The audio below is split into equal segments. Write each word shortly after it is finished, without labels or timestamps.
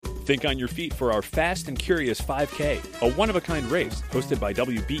Think on your feet for our Fast and Curious 5K, a one-of-a-kind race hosted by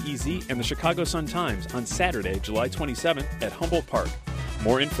WBEZ and the Chicago Sun-Times on Saturday, July 27th at Humboldt Park.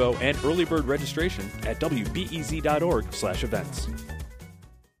 More info and early bird registration at wbez.org/events.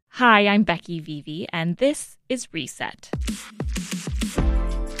 Hi, I'm Becky Vivi, and this is Reset.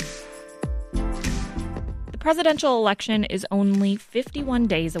 The presidential election is only 51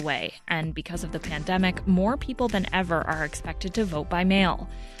 days away, and because of the pandemic, more people than ever are expected to vote by mail.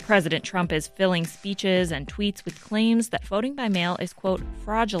 President Trump is filling speeches and tweets with claims that voting by mail is, quote,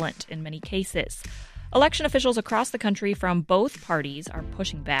 fraudulent in many cases. Election officials across the country from both parties are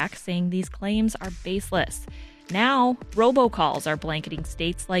pushing back, saying these claims are baseless. Now, robocalls are blanketing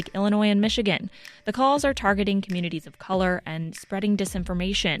states like Illinois and Michigan. The calls are targeting communities of color and spreading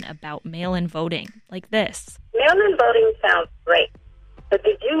disinformation about mail-in voting, like this. Mail-in voting sounds great, but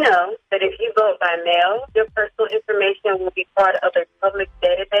did you know that if you vote by mail, your personal information will be part of a public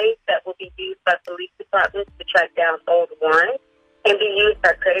database that will be used by police departments to track down old warrants and be used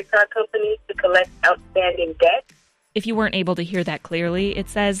by credit card companies to collect outstanding debt? If you weren't able to hear that clearly, it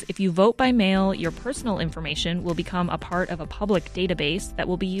says if you vote by mail, your personal information will become a part of a public database that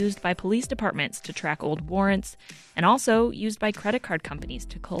will be used by police departments to track old warrants and also used by credit card companies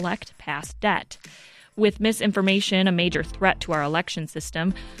to collect past debt. With misinformation a major threat to our election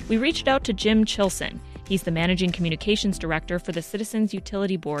system, we reached out to Jim Chilson. He's the Managing Communications Director for the Citizens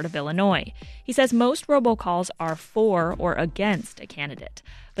Utility Board of Illinois. He says most robocalls are for or against a candidate.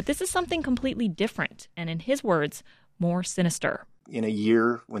 But this is something completely different, and in his words, more sinister. In a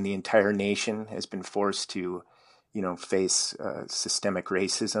year when the entire nation has been forced to, face systemic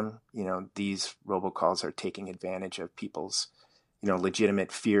racism, these robocalls are taking advantage of people's,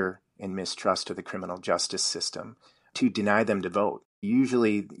 legitimate fear and mistrust of the criminal justice system to deny them to vote.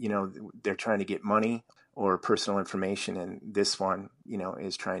 Usually, they're trying to get money or personal information, and this one,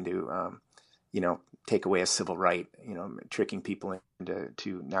 is trying to, take away a civil right, tricking people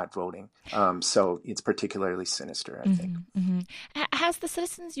into not voting. So it's particularly sinister, I think. Mm-hmm. Has the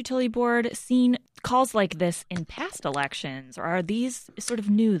Citizens Utility Board seen calls like this in past elections, or are these sort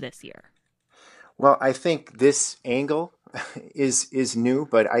of new this year? Well, I think this angle is new,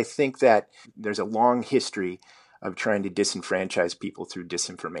 but I think that there's a long history of trying to disenfranchise people through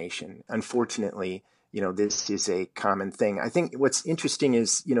disinformation. Unfortunately, this is a common thing. I think what's interesting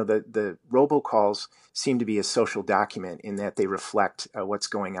is, the robocalls seem to be a social document in that they reflect what's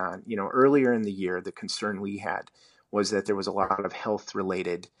going on. Earlier in the year, the concern we had was that there was a lot of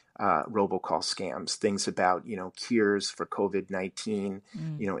health-related robocall scams, things about, cures for COVID-19,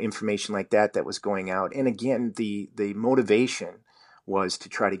 information like that was going out. And again, the motivation was to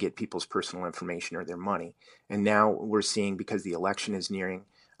try to get people's personal information or their money. And now we're seeing, because the election is nearing,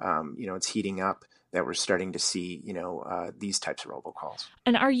 it's heating up, that we're starting to see, these types of robocalls.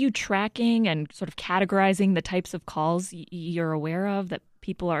 And are you tracking and sort of categorizing the types of calls you're aware of that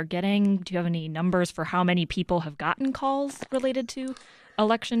people are getting? Do you have any numbers for how many people have gotten calls related to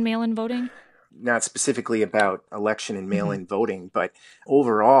election mail-in voting? Not specifically about election and mail-in voting, but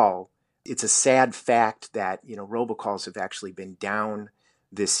overall, it's a sad fact that, robocalls have actually been down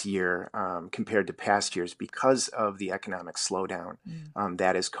this year compared to past years because of the economic slowdown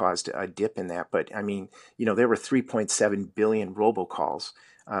that has caused a dip in that. But I mean, there were 3.7 billion robocalls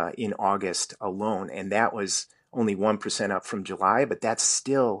in August alone, and that was only 1% up from July, but that's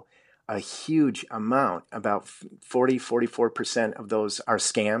still a huge amount. About 44% of those are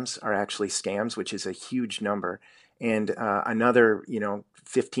actually scams, which is a huge number. And another,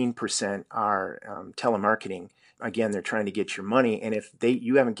 15% are telemarketing. Again, they're trying to get your money, and if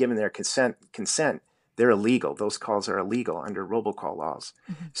you haven't given their consent, they're illegal. Those calls are illegal under robocall laws.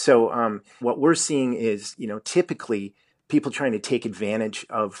 So what we're seeing is, typically people trying to take advantage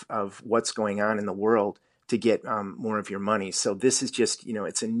of what's going on in the world to get more of your money. So this is just,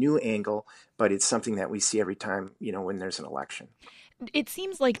 it's a new angle, but it's something that we see every time, when there's an election. It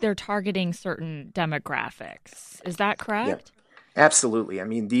seems like they're targeting certain demographics. Is that correct? Yeah. Absolutely. I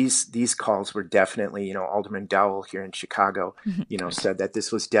mean, these calls were definitely, Alderman Dowell here in Chicago, said that this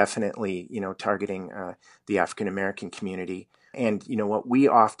was definitely, targeting the African American community. And, what we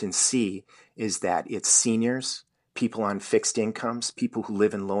often see is that it's seniors, people on fixed incomes, people who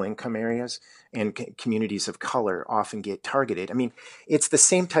live in low income areas, and communities of color often get targeted. I mean, it's the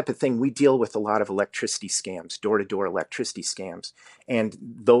same type of thing. We deal with a lot of electricity scams, door-to-door electricity scams, and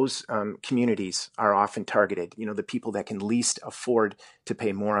those communities are often targeted. The people that can least afford to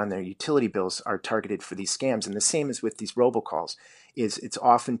pay more on their utility bills are targeted for these scams. And the same is with these robocalls. It's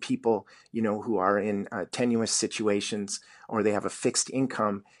often people, who are in tenuous situations, or they have a fixed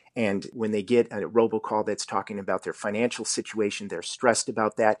income, And when they get a robocall that's talking about their financial situation, they're stressed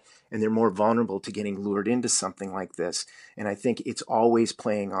about that, and they're more vulnerable to getting lured into something like this. And I think it's always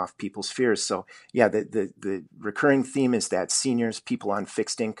playing off people's fears. So yeah, the recurring theme is that seniors, people on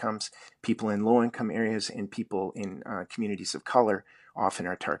fixed incomes, people in low income areas, and people in communities of color often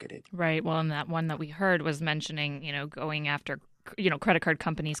are targeted. Right. Well, and that one that we heard was mentioning, going after credit card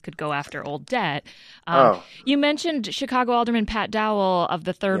companies could go after old debt. You mentioned Chicago Alderman Pat Dowell of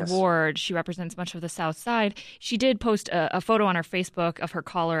the 3rd Ward. She represents much of the South Side. She did post a photo on her Facebook of her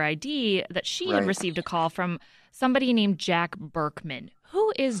caller ID that she had received a call from somebody named Jack Berkman.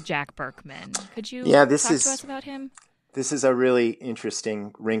 Who is Jack Berkman? Could you talk to us about him? This is a really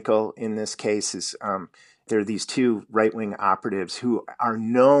interesting wrinkle in this case. There are these two right-wing operatives who are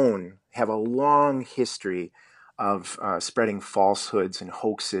known, have a long history of spreading falsehoods and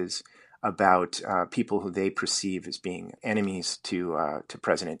hoaxes about people who they perceive as being enemies to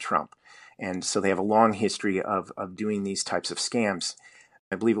President Trump. And so they have a long history of doing these types of scams.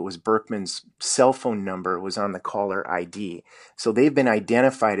 I believe it was Berkman's cell phone number was on the caller ID. So they've been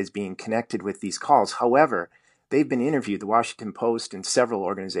identified as being connected with these calls. However, they've been interviewed. The Washington Post and several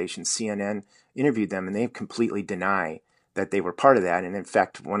organizations, CNN, interviewed them, and they completely deny that they were part of that. And in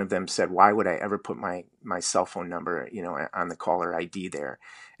fact, one of them said, why would I ever put my cell phone number, on the caller ID there?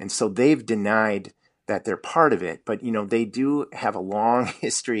 And so they've denied that they're part of it. But, they do have a long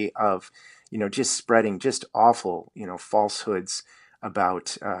history of, just spreading just awful, falsehoods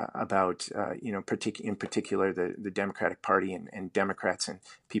about in particular, the Democratic Party and Democrats and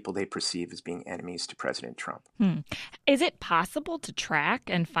people they perceive as being enemies to President Trump. Is it possible to track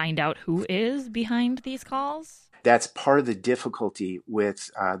and find out who is behind these calls? That's part of the difficulty with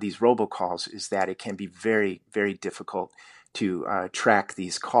these robocalls, is that it can be very, very difficult to track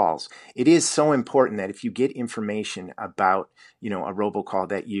these calls. It is so important that if you get information about, a robocall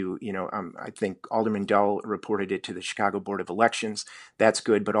that I think Alderman Dowell reported it to the Chicago Board of Elections. That's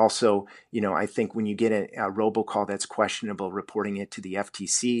good. But also, I think when you get a robocall that's questionable, reporting it to the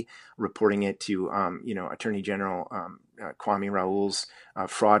FTC, reporting it to, Attorney General Kwame Raoul's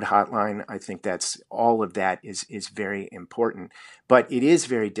fraud hotline. I think all of that is very important. But it is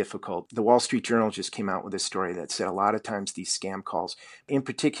very difficult. The Wall Street Journal just came out with a story that said a lot of times these scam calls, in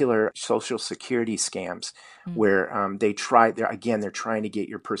particular Social Security scams, where they're trying to get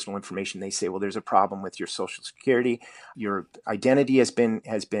your personal information. They say, well, there's a problem with your Social Security. Your identity has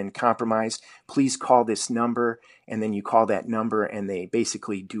been compromised. Please call this number. And then you call that number, and they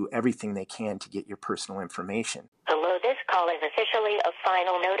basically do everything they can to get your personal information. Hello, this call is officially a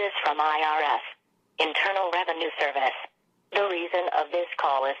final notice from IRS, Internal Revenue Service. The reason of this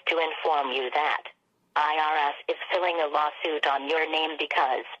call is to inform you that IRS is filing a lawsuit on your name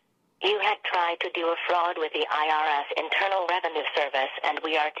because you had tried to do a fraud with the IRS Internal Revenue Service, and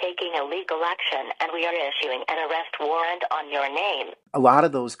we are taking a legal action, and we are issuing an arrest warrant on your name. A lot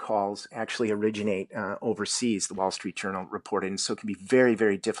of those calls actually originate overseas, the Wall Street Journal reported, and so it can be very,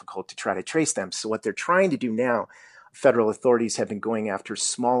 very difficult to try to trace them. So what they're trying to do now, federal authorities have been going after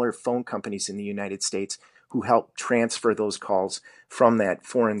smaller phone companies in the United States who help transfer those calls from that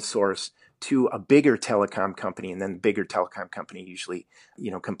foreign source to a bigger telecom company, and then the bigger telecom company usually,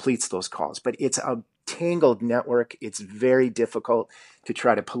 completes those calls. But it's a tangled network. It's very difficult to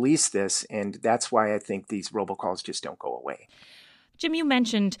try to police this, and that's why I think these robocalls just don't go away. Jim, you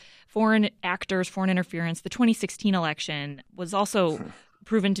mentioned foreign actors, foreign interference. The 2016 election was also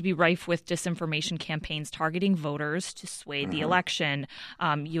proven to be rife with disinformation campaigns targeting voters to sway the election.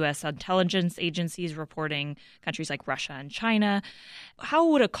 U.S. intelligence agencies reporting countries like Russia and China. How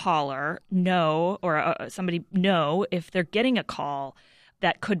would a caller know, or somebody know, if they're getting a call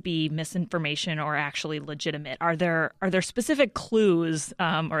that could be misinformation or actually legitimate? Are there specific clues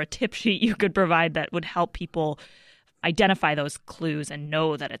or a tip sheet you could provide that would help people identify those clues and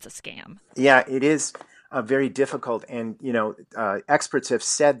know that it's a scam? Yeah, it is very difficult. And, experts have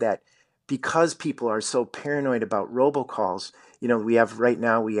said that because people are so paranoid about robocalls, we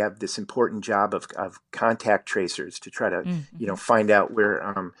have this important job of contact tracers to try to, find out where,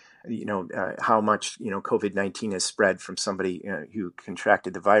 how much, COVID-19 has spread from somebody who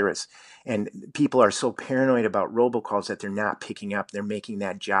contracted the virus. And people are so paranoid about robocalls that they're not picking up. They're making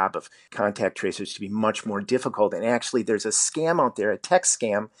that job of contact tracers to be much more difficult. And actually, there's a scam out there, a text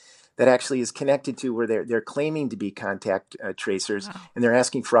scam, that actually is connected to where they're claiming to be contact tracers, and they're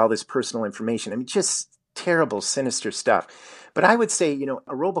asking for all this personal information. I mean, just terrible, sinister stuff. But I would say,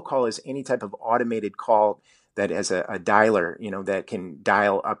 a robocall is any type of automated call that has a dialer, that can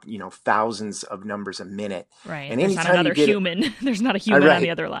dial up, thousands of numbers a minute. Right. And there's not another human. There's not a human on the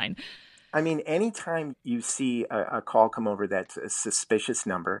other line. I mean, anytime you see a call come over that's a suspicious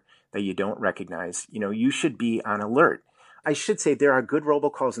number that you don't recognize, you should be on alert. I should say there are good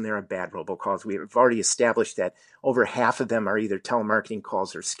robocalls and there are bad robocalls. We've already established that over half of them are either telemarketing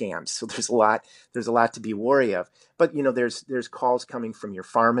calls or scams. So there's a lot to be wary of. But there's calls coming from your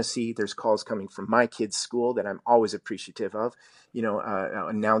pharmacy. There's calls coming from my kids' school that I'm always appreciative of.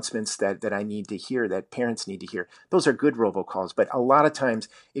 Announcements that I need to hear, that parents need to hear. Those are good robocalls. But a lot of times,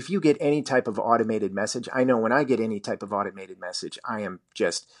 if you get any type of automated message, I know when I get any type of automated message, I am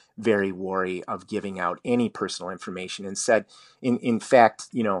just very wary of giving out any personal information. And said, in fact,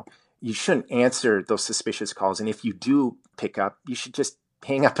 you shouldn't answer those suspicious calls. And if you do pick up, you should just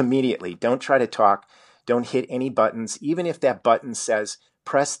hang up immediately. Don't try to talk. Don't hit any buttons. Even if that button says,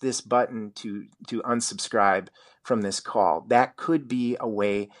 press this button to unsubscribe from this call. That could be a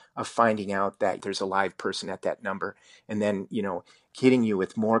way of finding out that there's a live person at that number and then, hitting you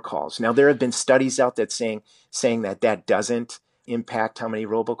with more calls. Now, there have been studies out that saying that doesn't impact how many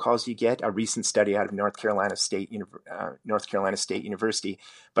robocalls you get. A recent study out of North Carolina State University.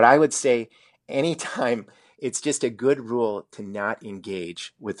 But I would say anytime it's just a good rule to not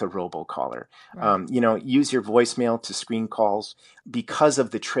engage with a robocaller. Right. Use your voicemail to screen calls. Because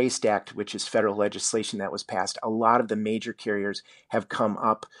of the TRACE Act, which is federal legislation that was passed, a lot of the major carriers have come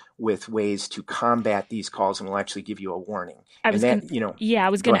up with ways to combat these calls and will actually give you a warning. I was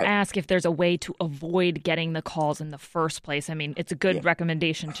going to ask if there's a way to avoid getting the calls in the first place. I mean, it's a good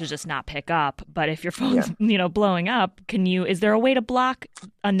recommendation to just not pick up, but if your phone's, blowing up, is there a way to block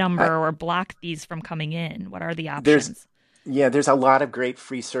a number or block these from coming in? What are the options? There's a lot of great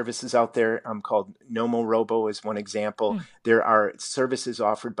free services out there called Nomorobo is one example. There are services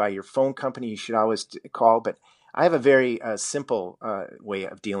offered by your phone company you should always call, but I have a very simple way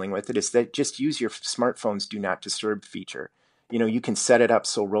of dealing with it is that just use your smartphone's Do Not Disturb feature. You can set it up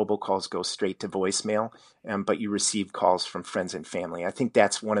so robocalls go straight to voicemail, but you receive calls from friends and family. I think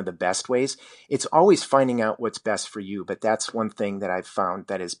that's one of the best ways. It's always finding out what's best for you, but that's one thing that I've found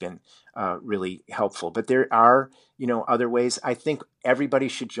that has been really helpful. But there are, other ways. I think everybody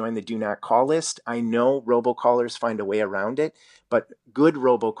should join the Do Not Call list. I know robocallers find a way around it, but good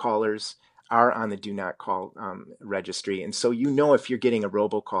robocallers are on the Do Not Call registry. And so if you're getting a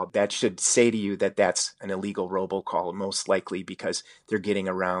robocall, that should say to you that that's an illegal robocall, most likely because they're getting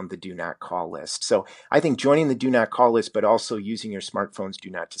around the Do Not Call list. So I think joining the Do Not Call list, but also using your smartphone's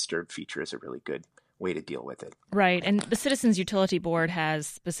Do Not Disturb feature is a really good way to deal with it. Right. And the Citizens Utility Board has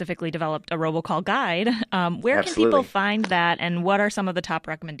specifically developed a robocall guide. Where Absolutely. Can people find that, and what are some of the top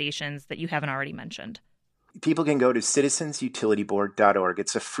recommendations that you haven't already mentioned? People can go to citizensutilityboard.org.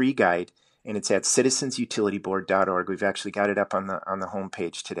 It's a free guide. And it's at citizensutilityboard.org. We've actually got it up on the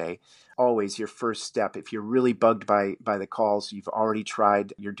homepage today. Always your first step, if you're really bugged by the calls, you've already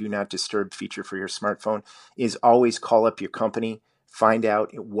tried your Do Not Disturb feature for your smartphone, is always call up your company, find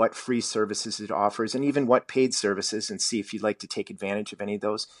out what free services it offers, and even what paid services, and see if you'd like to take advantage of any of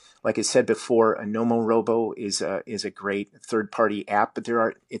those. Like I said before, a Nomorobo is a great third-party app, but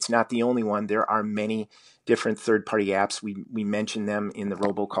it's not the only one. There are many different third-party apps. We mentioned them in the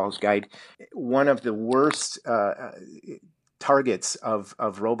robocalls guide. One of the worst targets of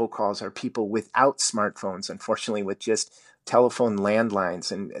robocalls are people without smartphones, unfortunately, with just telephone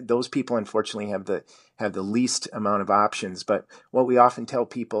landlines, and those people unfortunately have the least amount of options. But what we often tell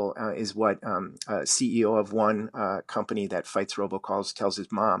people is what a CEO of one company that fights robocalls tells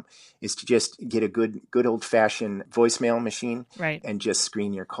his mom is to just get a good old-fashioned voicemail machine, right, and just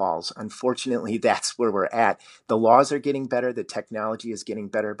screen your calls. Unfortunately, that's where we're at. The laws are getting better, the technology is getting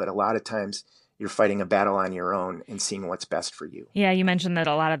better, but a lot of times you're fighting a battle on your own and seeing what's best for you. Yeah, you mentioned that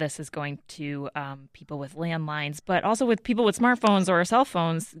a lot of this is going to people with landlines, but also with people with smartphones or cell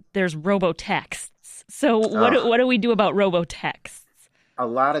phones, there's robotexts. So what do we do about robotexts? A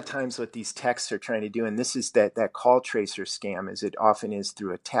lot of times what these texts are trying to do, and this is that call tracer scam, as it often is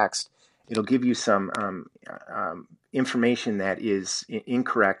through a text, it'll give you some information that is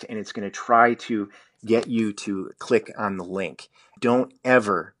incorrect, and it's going to try to get you to click on the link. Don't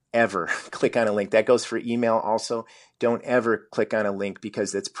ever click on a link. That goes for email also. Don't ever click on a link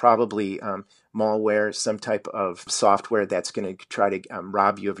because it's probably malware, some type of software that's going to try to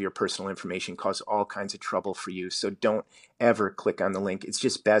rob you of your personal information, cause all kinds of trouble for you. So don't ever click on the link. It's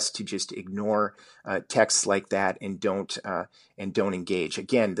just best to just ignore texts like that and don't engage.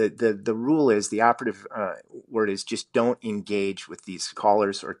 Again, the rule is, the operative word is, just don't engage with these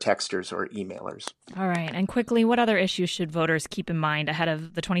callers or texters or emailers. All right. And quickly, what other issues should voters keep in mind ahead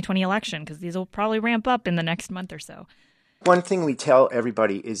of the 2020 election? Because these will probably ramp up in the next month or so. One thing we tell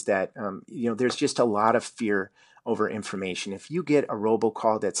everybody is that, there's just a lot of fear over information. If you get a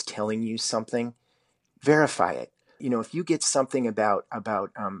robocall that's telling you something, verify it. If you get something about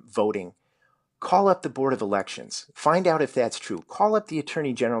voting, call up the Board of Elections. Find out if that's true. Call up the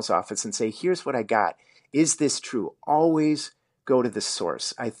Attorney General's office and say, here's what I got. Is this true? Always go to the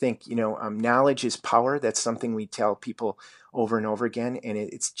source. I think, knowledge is power. That's something we tell people over and over again. And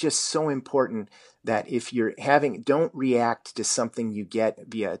it's just so important that if you're don't react to something you get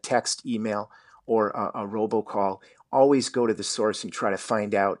via a text, email, or a robocall. Always go to the source and try to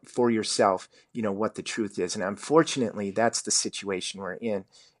find out for yourself, what the truth is. And unfortunately, that's the situation we're in,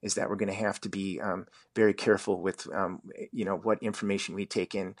 is that we're going to have to be very careful with, what information we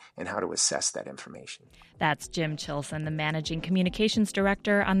take in and how to assess that information. That's Jim Chilson, the Managing Communications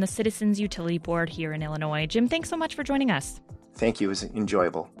Director on the Citizens Utility Board here in Illinois. Jim, thanks so much for joining us. Thank you. It was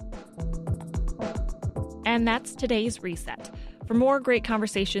enjoyable. And that's today's Reset. For more great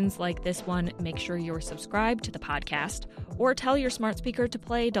conversations like this one, make sure you're subscribed to the podcast or tell your smart speaker to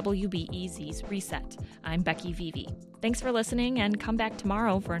play WBEZ's Reset. I'm Becky Vivi. Thanks for listening, and come back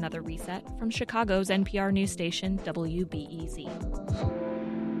tomorrow for another Reset from Chicago's NPR news station, WBEZ.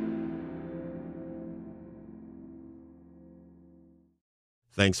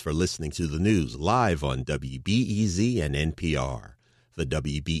 Thanks for listening to the news live on WBEZ and NPR. The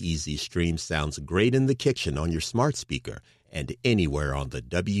WBEZ stream sounds great in the kitchen on your smart speaker and anywhere on the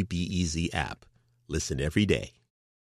WBEZ app. Listen every day.